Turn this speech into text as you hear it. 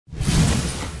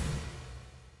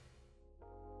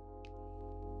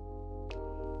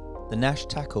The Nash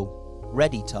tackle,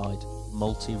 ready tied,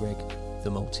 multi-rig. The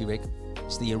multi-rig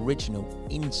is the original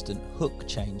instant hook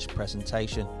change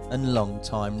presentation and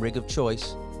long-time rig of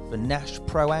choice for Nash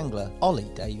pro angler Ollie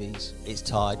Davies. It's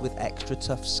tied with extra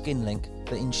tough skin link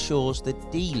that ensures the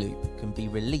D-loop can be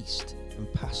released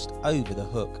and passed over the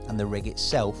hook, and the rig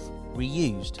itself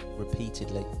reused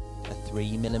repeatedly. A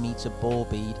 3mm bore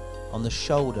bead on the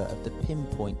shoulder of the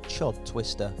pinpoint chod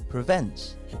twister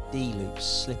prevents the D-loop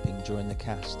slipping during the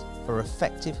cast for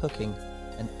effective hooking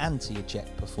and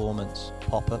anti-eject performance.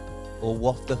 Pop-up or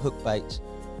waft the hook baits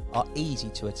are easy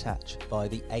to attach by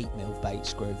the 8mm bait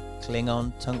screw.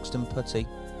 Klingon tungsten putty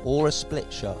or a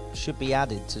split shot should be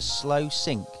added to slow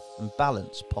sink and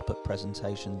balance pop-up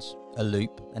presentations. A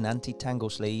loop and anti-tangle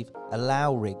sleeve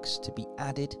allow rigs to be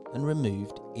added and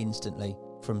removed instantly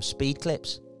from speed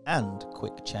clips and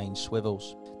quick change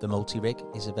swivels. The multi-rig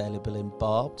is available in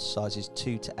barbed sizes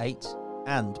 2 to 8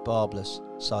 and barbless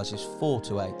sizes 4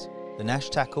 to 8. The Nash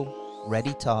tackle,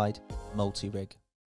 ready tied, multi-rig.